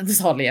because there's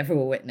hardly ever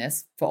a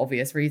witness for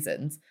obvious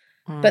reasons.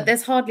 But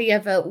there's hardly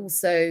ever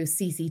also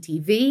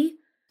CCTV.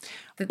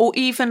 Or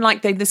even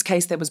like in this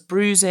case, there was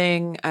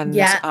bruising and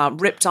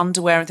ripped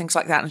underwear and things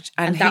like that.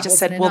 And he just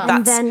said,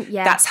 well,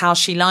 that's how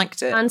she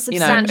liked it.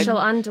 Unsubstantial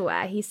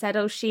underwear. He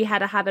said, she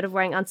had a habit of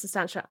wearing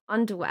unsubstantial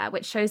underwear,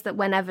 which shows that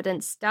when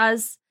evidence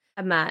does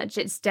emerge,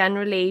 it's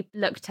generally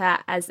looked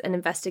at as an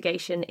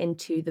investigation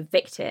into the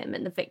victim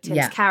and the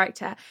victim's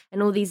character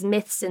and all these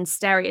myths and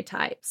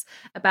stereotypes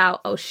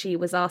about, she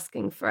was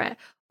asking for it,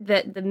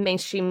 that the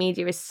mainstream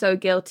media is so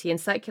guilty in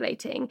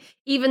circulating,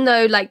 even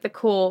though like the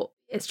court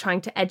is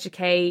trying to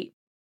educate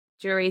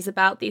juries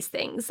about these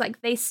things, like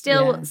they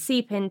still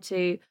seep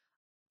into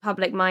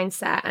public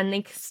mindset and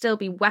they can still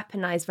be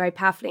weaponized very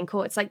powerfully in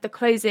court. It's like the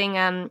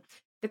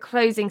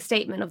closing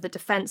statement of the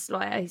defense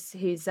lawyer,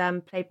 who's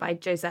played by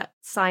Josette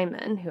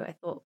Simon, who I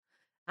thought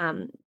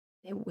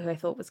who I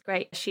thought was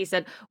great. She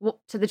said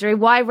to the jury,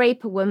 "Why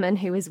rape a woman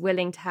who is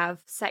willing to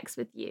have sex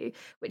with you?"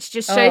 Which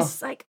just shows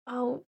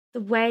the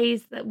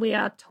ways that we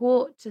are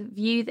taught to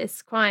view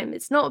this crime.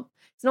 It's not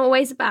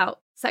always about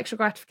sexual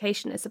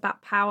gratification. It's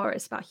about power.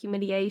 It's about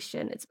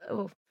humiliation.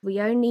 We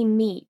only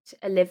meet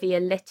Olivia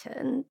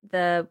Lytton,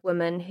 the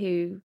woman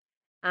who,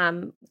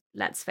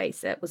 let's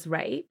face it, was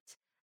raped,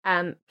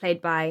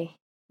 played by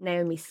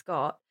Naomi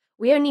Scott.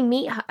 We only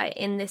meet her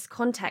in this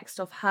context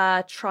of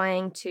her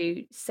trying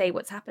to say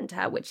what's happened to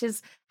her, which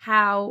is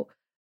how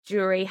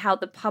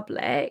the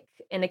public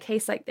in a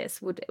case like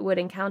this would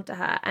encounter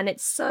her. And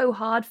it's so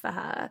hard for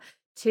her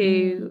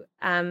to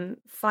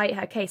fight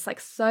her case. Like,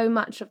 so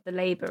much of the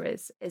labor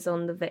is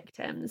on the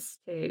victims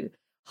to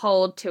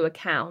hold to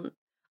account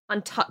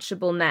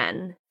untouchable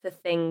men for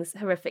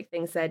horrific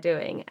things they're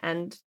doing.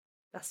 And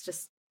that's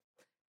just,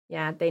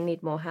 they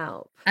need more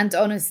help. And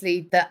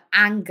honestly, the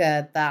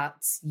anger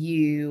that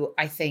you,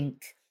 I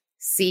think,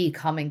 see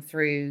coming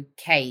through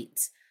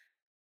Kate,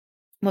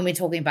 when we're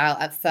talking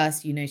about at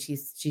first,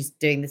 she's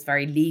doing this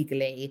very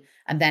legally.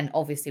 And then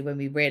obviously when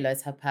we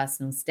realize her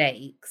personal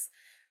stakes,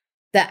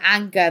 the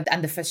anger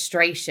and the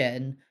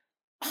frustration,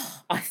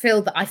 I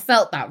felt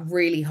that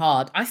really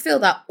hard. I feel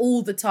that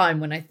all the time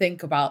when I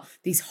think about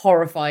these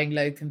horrifying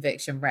low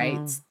conviction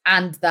rates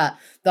and that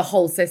the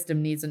whole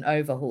system needs an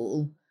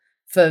overhaul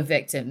for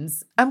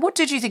victims. And what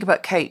did you think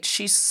about Kate?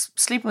 She's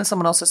sleeping with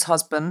someone else's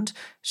husband.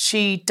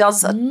 She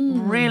does a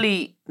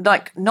really,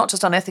 not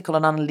just unethical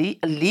and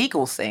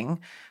illegal thing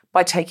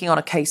by taking on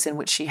a case in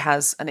which she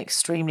has an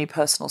extremely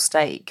personal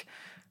stake.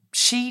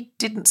 She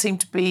didn't seem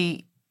to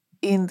be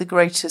in the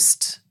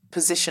greatest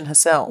position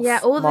herself. Yeah,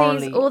 all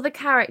the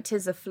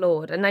characters are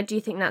flawed, and I do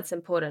think that's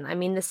important. I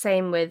mean, the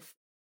same with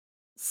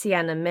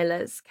Sienna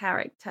Miller's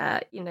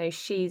character.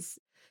 She's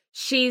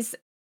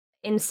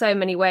in so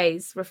many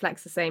ways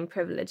reflects the same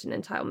privilege and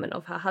entitlement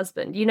of her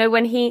husband.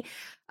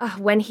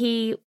 When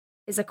he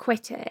is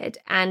acquitted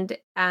and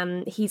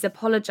he's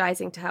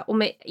apologizing to her.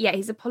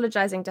 He's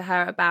apologizing to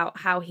her about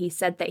how he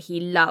said that he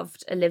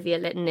loved Olivia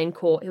Lytton in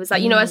court. He was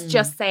like, I was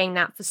just saying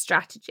that for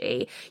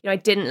strategy. I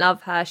didn't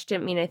love her. She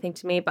didn't mean anything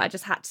to me, but I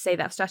just had to say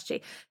that for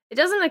strategy. It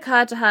doesn't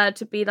occur to her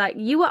to be like,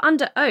 you were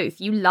under oath.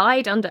 You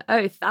lied under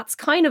oath. That's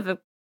kind of a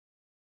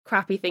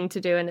crappy thing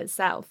to do in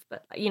itself,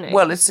 but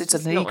well, it's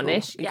illegal. Not an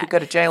issue. You could go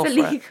to jail for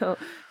illegal.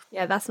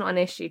 Yeah, that's not an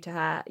issue to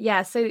her.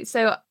 Yeah,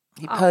 so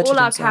all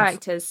our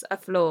characters are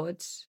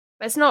flawed,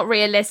 but it's not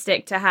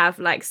realistic to have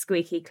like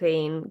squeaky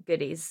clean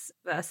goodies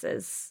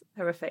versus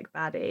horrific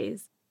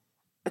baddies.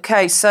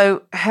 Okay,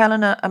 so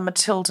Helena and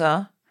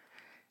Matilda,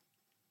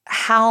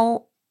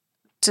 how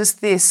does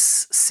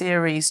this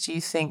series, do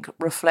you think,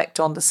 reflect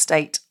on the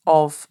state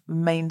of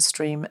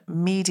mainstream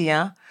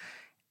media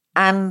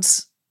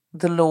and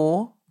the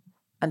law?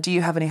 And do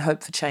you have any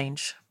hope for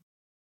change?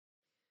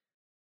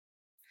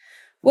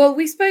 Well,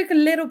 we spoke a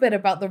little bit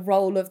about the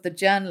role of the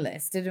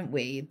journalist, didn't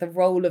we? The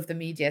role of the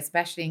media,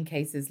 especially in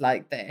cases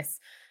like this.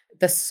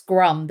 The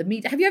scrum, the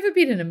media. Have you ever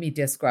been in a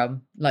media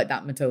scrum like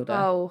that, Matilda?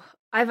 Oh,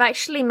 I've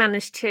actually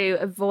managed to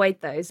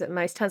avoid those at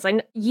most times.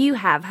 You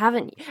have,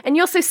 haven't you? And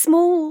you're so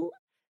small.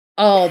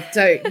 Oh,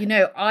 don't.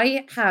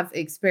 I have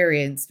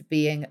experienced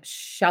being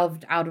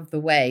shoved out of the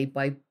way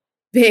by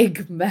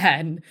big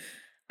men.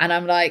 And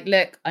I'm like,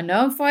 look, I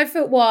know I'm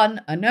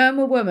 5'1", I know I'm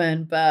a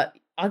woman, but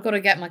I've got to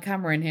get my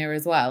camera in here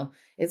as well.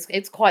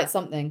 It's quite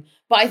something.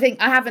 But I think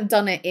I haven't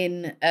done it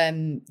in,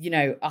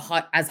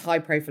 as high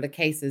profile a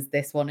case as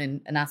this one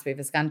in An Aspect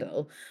of a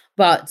Scandal.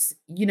 But,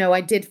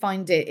 I did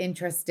find it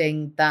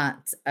interesting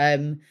that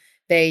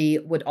they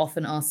would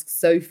often ask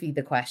Sophie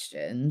the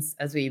questions,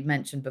 as we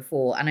mentioned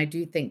before. And I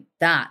do think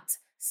that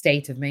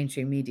state of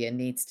mainstream media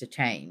needs to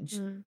change.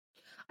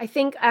 I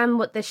think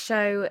what this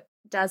show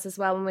does as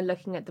well, when we're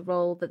looking at the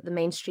role that the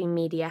mainstream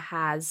media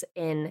has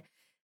in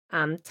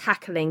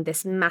tackling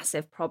this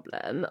massive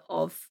problem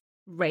of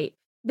rape,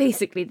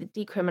 basically the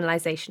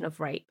decriminalization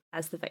of rape,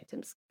 as the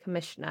Victims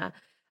Commissioner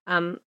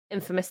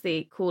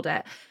infamously called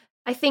it.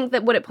 I think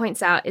that what it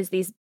points out is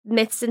these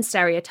myths and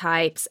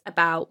stereotypes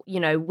about,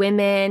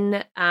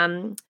 women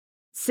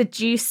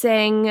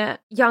seducing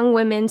young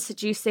women,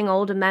 seducing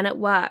older men at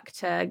work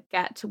to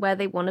get to where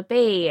they want to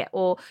be,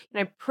 or,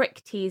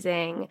 prick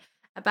teasing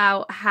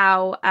about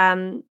how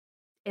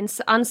in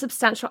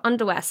unsubstantial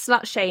underwear,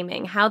 slut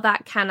shaming, how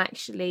that can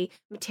actually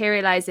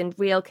materialize in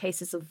real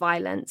cases of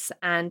violence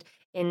and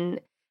in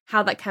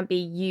how that can be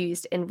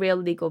used in real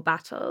legal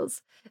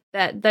battles.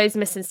 That those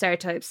myths and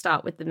stereotypes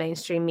start with the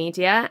mainstream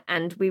media,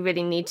 and we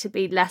really need to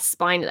be less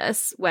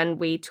spineless when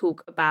we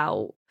talk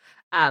about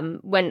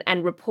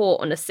and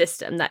report on a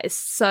system that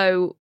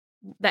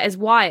is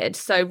wired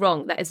so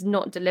wrong, that is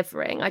not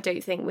delivering. I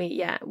don't think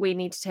we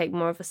need to take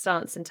more of a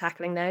stance in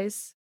tackling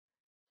those.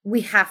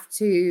 We have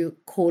to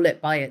call it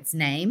by its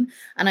name.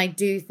 And I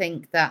do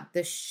think that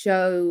the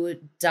show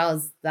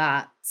does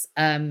that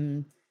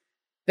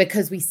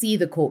because we see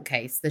the court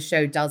case. The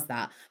show does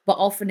that. But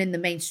often in the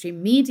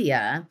mainstream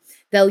media,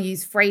 they'll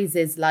use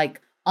phrases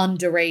like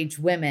underage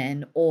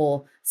women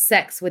or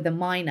sex with a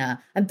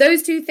minor. And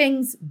those two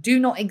things do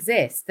not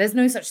exist. There's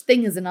no such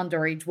thing as an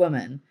underage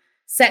woman.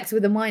 Sex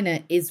with a minor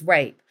is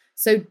rape.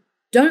 So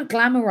don't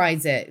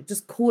glamorize it.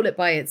 Just call it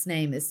by its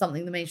name. It's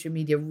something the mainstream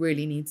media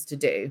really needs to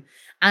do.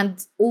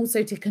 And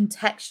also to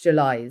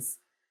contextualize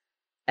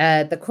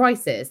the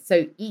crisis.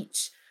 So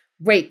each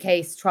rape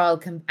case, trial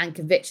and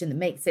conviction that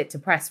makes it to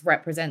press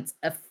represents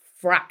a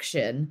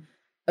fraction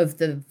of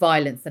the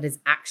violence that is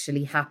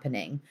actually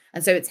happening.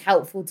 And so it's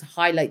helpful to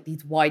highlight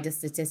these wider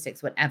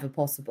statistics whenever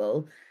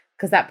possible,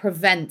 because that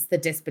prevents the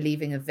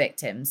disbelieving of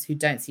victims who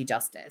don't see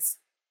justice.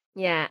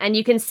 Yeah, and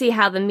you can see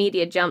how the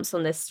media jumps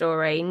on this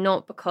story,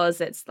 not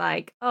because it's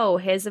like, oh,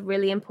 here's a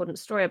really important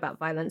story about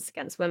violence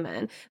against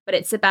women, but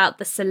it's about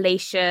the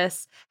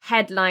salacious,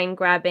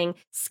 headline-grabbing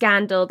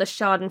scandal, the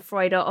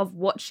schadenfreude of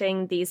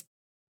watching these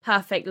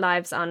perfect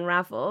lives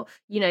unravel.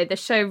 You know, the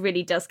show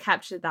really does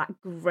capture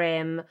that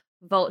grim,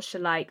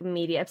 vulture-like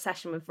media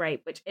obsession with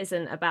rape, which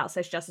isn't about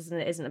social justice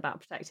and it isn't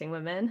about protecting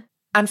women.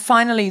 And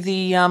finally,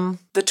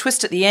 the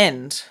twist at the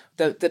end,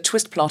 the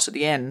twist plot at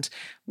the end,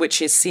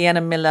 which is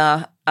Sienna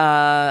Miller.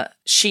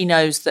 She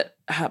knows that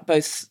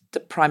both the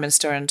Prime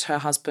Minister and her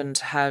husband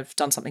have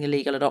done something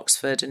illegal at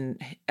Oxford,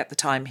 and at the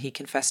time he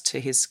confessed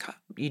to his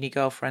uni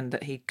girlfriend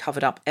that he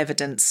covered up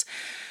evidence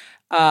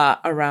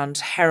around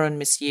heroin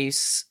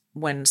misuse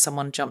when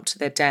someone jumped to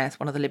their death.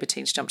 One of the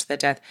libertines jumped to their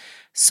death.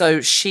 So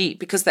she,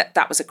 because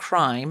that was a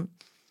crime,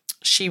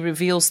 she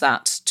reveals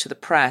that to the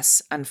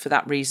press, and for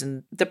that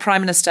reason, the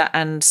Prime Minister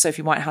and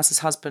Sophie Whitehouse's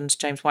husband,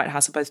 James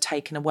Whitehouse, are both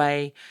taken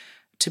away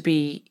to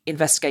be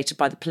investigated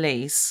by the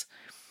police.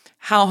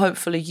 How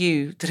hopeful are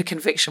you that a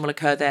conviction will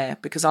occur there?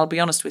 Because I'll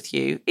be honest with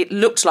you, it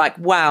looked like,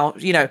 wow,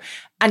 you know,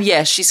 and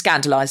yes, she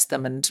scandalised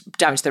them and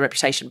damaged their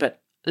reputation,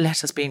 but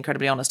let us be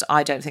incredibly honest,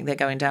 I don't think they're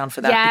going down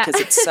for that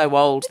because it's so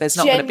old. There's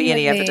not going to be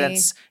any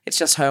evidence. It's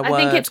just her word. I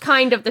think it's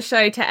kind of the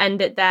show to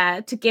end it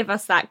there, to give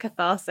us that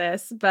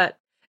catharsis, but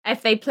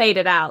if they played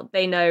it out,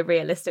 they know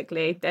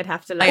realistically they'd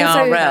have to let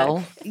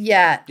IRL.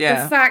 Yeah.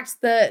 The fact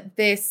that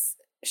this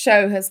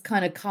show has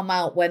kind of come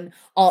out when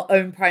our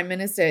own Prime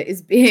Minister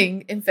is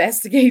being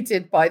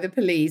investigated by the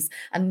police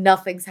and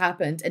nothing's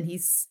happened and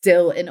he's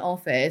still in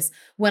office.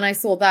 When I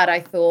saw that, I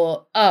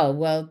thought, oh,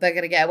 well, they're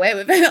going to get away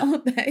with it,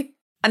 aren't they?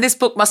 And this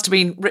book must have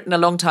been written a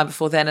long time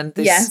before then, and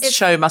this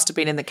show must have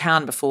been in the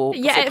can before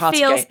it Partygate.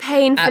 Feels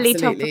painfully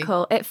Absolutely.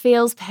 topical. It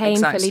feels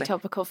painfully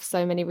topical for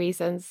so many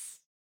reasons.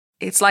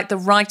 It's like the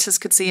writers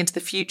could see into the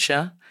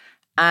future,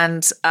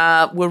 and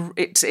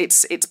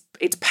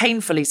it's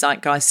painfully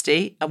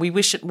zeitgeisty, and we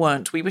wish it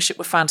weren't. We wish it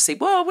were fantasy.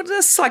 Well,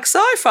 it's like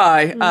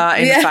sci-fi. In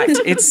fact,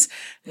 it's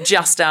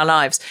just our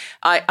lives.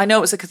 I know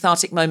it was a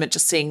cathartic moment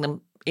just seeing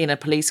them in a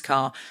police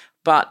car,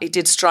 but it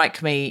did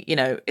strike me, you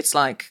know, it's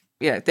like,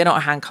 you know, they're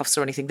not handcuffs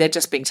or anything. They're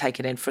just being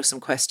taken in for some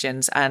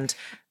questions, and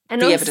the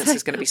also, evidence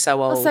is going to be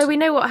so old. Also, we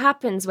know what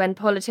happens when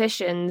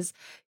politicians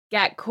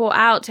get caught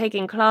out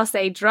taking Class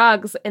A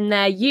drugs in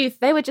their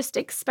youth. They were just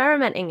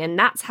experimenting, and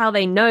that's how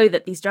they know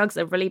that these drugs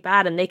are really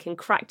bad, and they can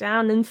crack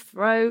down and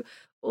throw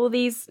all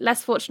these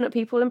less fortunate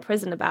people in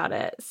prison about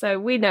it. So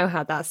we know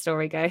how that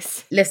story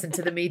goes. Listen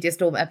to the Media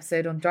Storm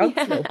episode on drugs,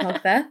 little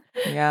plug there.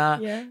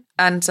 Yeah.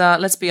 And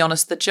let's be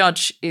honest, the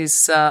judge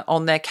is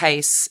on their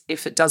case,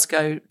 if it does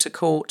go to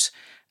court,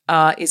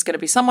 is going to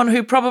be someone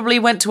who probably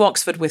went to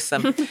Oxford with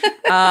them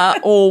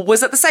or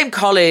was at the same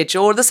college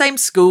or the same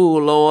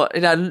school, or,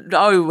 you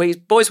know,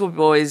 boys will be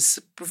boys,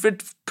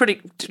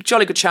 pretty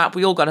jolly good chap.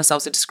 We all got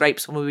ourselves into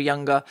scrapes when we were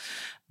younger.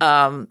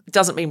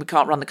 Doesn't mean we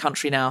can't run the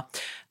country now.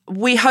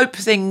 We hope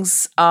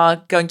things are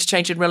going to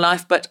change in real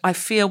life, but I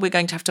feel we're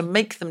going to have to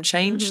make them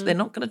change. Mm-hmm. They're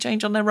not going to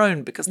change on their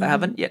own because they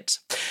haven't yet.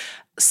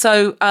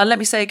 So let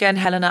me say again,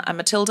 Helena and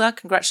Matilda,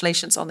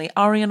 congratulations on the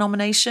ARIA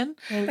nomination.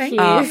 Thank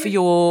you. For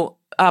your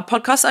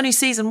podcast. Only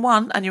season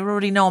 1 and you're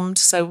already nommed,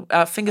 so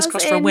fingers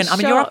crossed for a win. Shock. I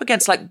mean, you're up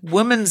against like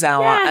Woman's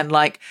Hour and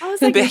like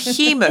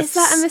behemoths. Is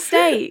that a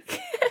mistake?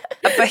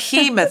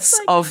 Behemoths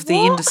of the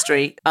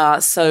industry.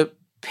 So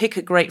pick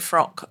a great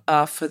frock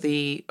for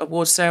the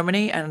awards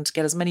ceremony and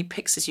get as many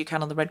pics as you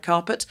can on the red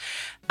carpet.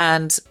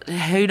 And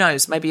who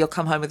knows, maybe you'll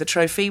come home with a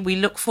trophy. We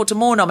look forward to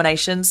more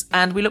nominations,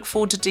 and we look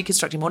forward to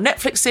deconstructing more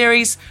Netflix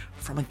series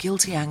from a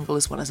guilty angle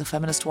as well as a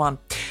feminist one.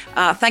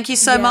 Thank you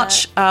so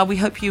much. We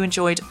hope you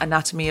enjoyed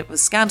Anatomy of a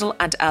Scandal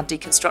and our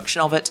deconstruction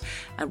of it.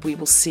 And we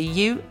will see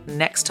you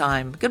next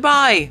time.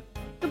 Goodbye.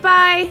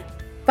 Goodbye.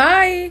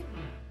 Bye.